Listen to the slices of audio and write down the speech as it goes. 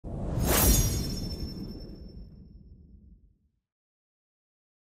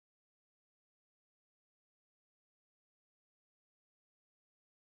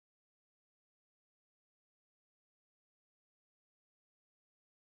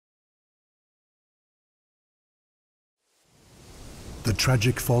The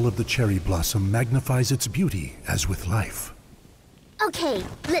tragic fall of the cherry blossom magnifies its beauty as with life. Okay,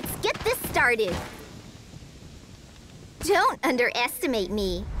 let's get this started. Don't underestimate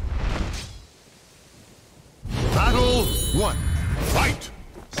me. Battle 1. Fight!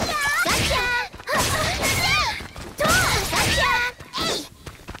 Gotcha!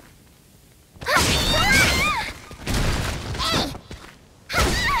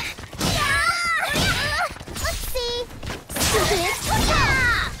 Let's see.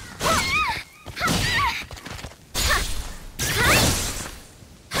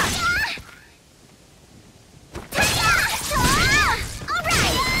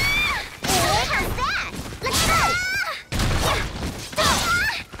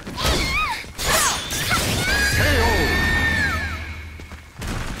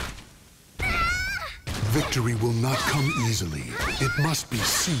 Victory will not come easily. It must be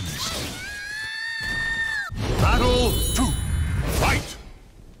seized. Battle 2. Fight!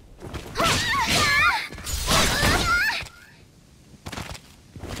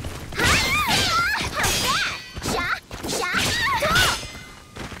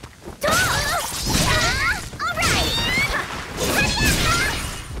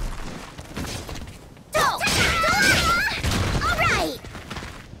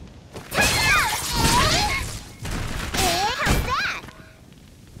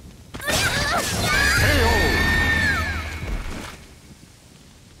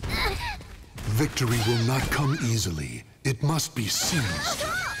 Victory will not come easily. It must be seized.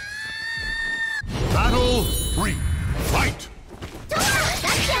 Battle 3. Fight!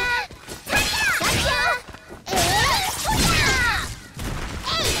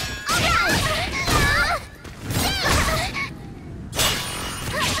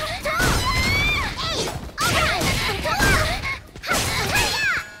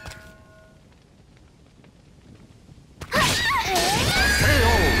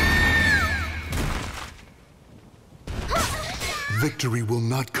 Victory will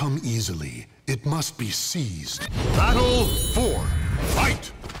not come easily. It must be seized. Battle 4.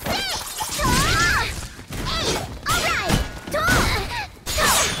 Fight!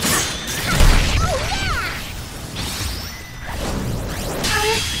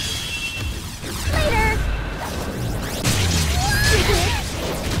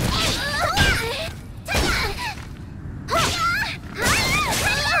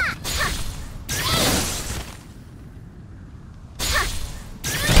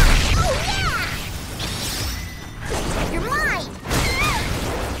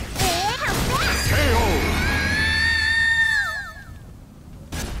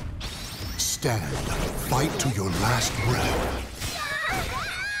 Stand. Fight to your last breath.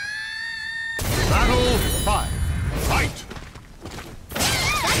 Battle 5. Fight!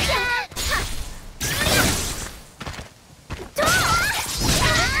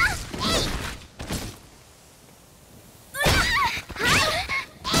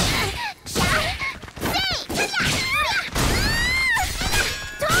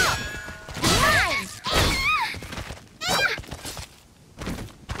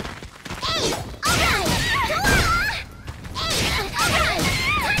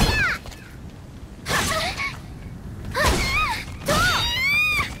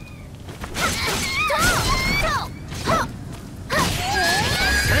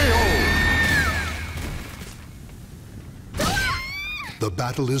 The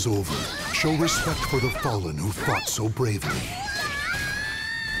battle is over. Show respect for the fallen who fought so bravely.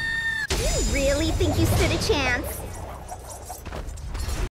 You really think you stood a chance?